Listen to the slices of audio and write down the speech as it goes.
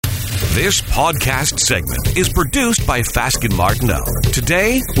This podcast segment is produced by Fasken Martineau.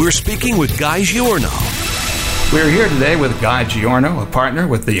 Today, we're speaking with Guy Giorno. We're here today with Guy Giorno, a partner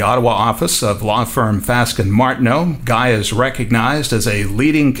with the Ottawa office of law firm Fasken Martineau. Guy is recognized as a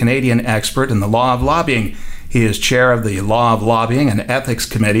leading Canadian expert in the law of lobbying. He is chair of the Law of Lobbying and Ethics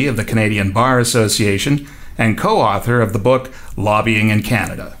Committee of the Canadian Bar Association and co-author of the book Lobbying in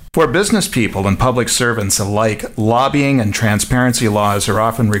Canada. For business people and public servants alike, lobbying and transparency laws are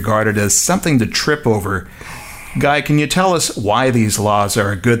often regarded as something to trip over. Guy, can you tell us why these laws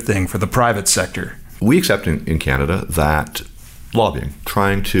are a good thing for the private sector? We accept in Canada that lobbying,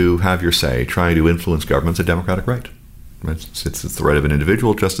 trying to have your say, trying to influence government, is a democratic right. It's the right of an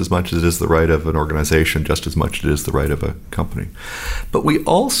individual just as much as it is the right of an organization, just as much as it is the right of a company. But we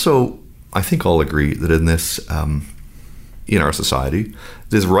also, I think, all agree that in this, in our society,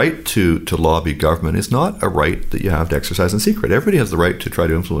 this right to lobby government is not a right that you have to exercise in secret. Everybody has the right to try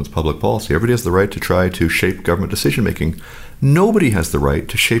to influence public policy. Everybody has the right to try to shape government decision-making. Nobody has the right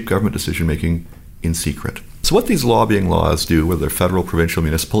to shape government decision-making in secret. So what these lobbying laws do, whether they're federal, provincial,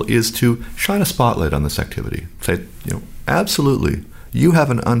 municipal, is to shine a spotlight on this activity. Say, absolutely, you have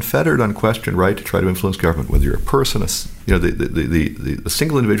an unfettered, unquestioned right to try to influence government, whether you're a person, the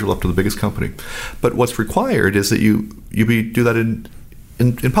single individual up to the biggest company. But what's required is that you do that in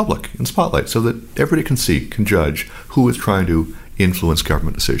public, in spotlight, so that everybody can see, can judge who is trying to influence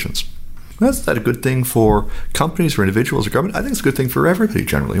government decisions. Is that a good thing for companies or individuals or government? I think it's a good thing for everybody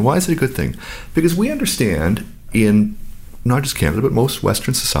generally. Why is it a good thing? Because we understand in not just Canada, but most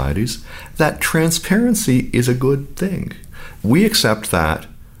Western societies, that transparency is a good thing. We accept that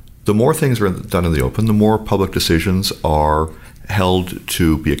the more things are done in the open, the more public decisions are held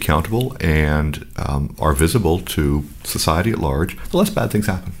to be accountable and are visible to society at large, the less bad things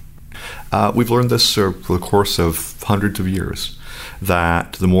happen. We've learned this for the course of hundreds of years,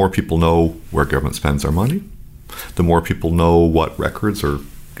 that the more people know where government spends their money, the more people know what records or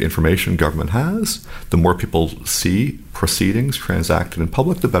information government has, the more people see proceedings transacted in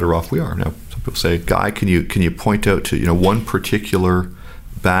public, the better off we are. Now, some people say, Guy, can you point out to one particular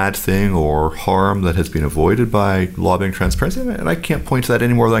bad thing or harm that has been avoided by lobbying transparency? And I can't point to that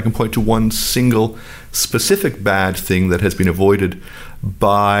any more than I can point to one single specific bad thing that has been avoided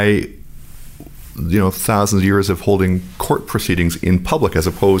by thousands of years of holding court proceedings in public as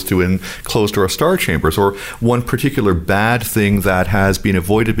opposed to in closed-door star chambers, or one particular bad thing that has been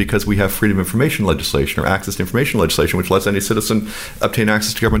avoided because we have freedom of information legislation or access to information legislation, which lets any citizen obtain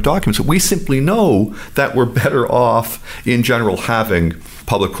access to government documents. We simply know that we're better off in general having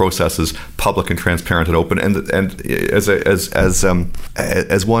public processes, public and transparent and open. And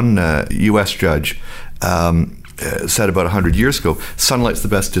as one U.S. judge said about 100 years ago, sunlight's the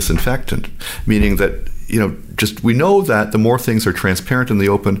best disinfectant, meaning that we know that the more things are transparent in the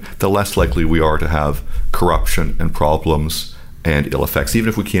open, the less likely we are to have corruption and problems and ill effects, even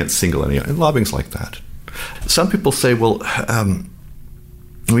if we can't single any. And lobbying's like that. Some people say, well,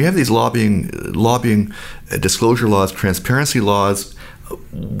 we have these lobbying disclosure laws, transparency laws.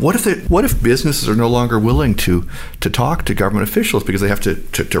 What if businesses are no longer willing to talk to government officials because they have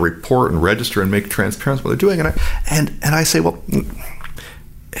to report and register and make transparent what they're doing? And I say, well,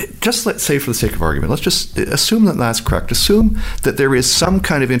 just let's say, for the sake of argument, let's just assume that that's correct. Assume that there is some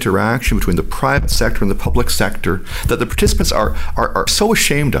kind of interaction between the private sector and the public sector that the participants are so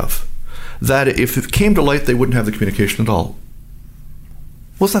ashamed of that if it came to light, they wouldn't have the communication at all.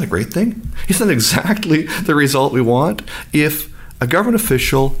 Well, isn't that a great thing? Isn't that exactly the result we want? If a government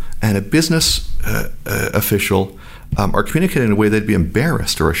official and a business official are communicating in a way they'd be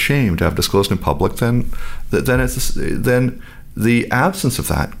embarrassed or ashamed to have disclosed in public, then the absence of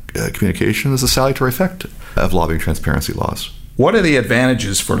that communication is a salutary effect of lobbying transparency laws. What are the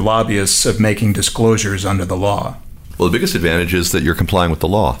advantages for lobbyists of making disclosures under the law? Well, the biggest advantage is that you're complying with the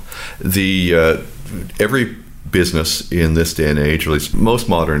law. Every business in this day and age, or at least most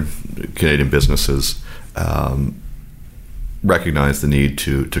modern Canadian businesses, recognize the need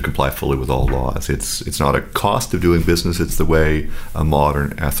to comply fully with all laws. It's not a cost of doing business, it's the way a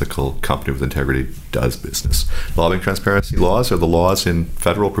modern, ethical company with integrity does business. Lobbying transparency laws are the laws in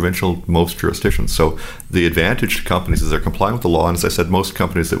federal, provincial, most jurisdictions. So the advantage to companies is they're complying with the law, and as I said, most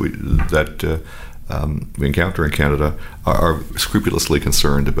companies that we encounter in Canada are scrupulously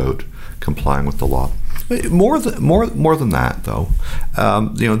concerned about complying with the law. More than that, though,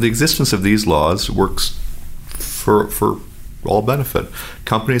 the existence of these laws works for all benefit.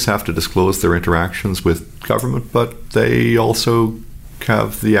 Companies have to disclose their interactions with government, but they also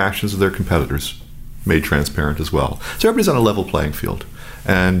have the actions of their competitors made transparent as well. So everybody's on a level playing field.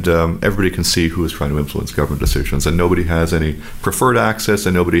 and everybody can see who is trying to influence government decisions, and nobody has any preferred access,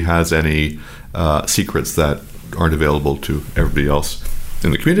 and nobody has any secrets that aren't available to everybody else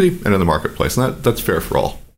in the community and in the marketplace, and that's fair for all.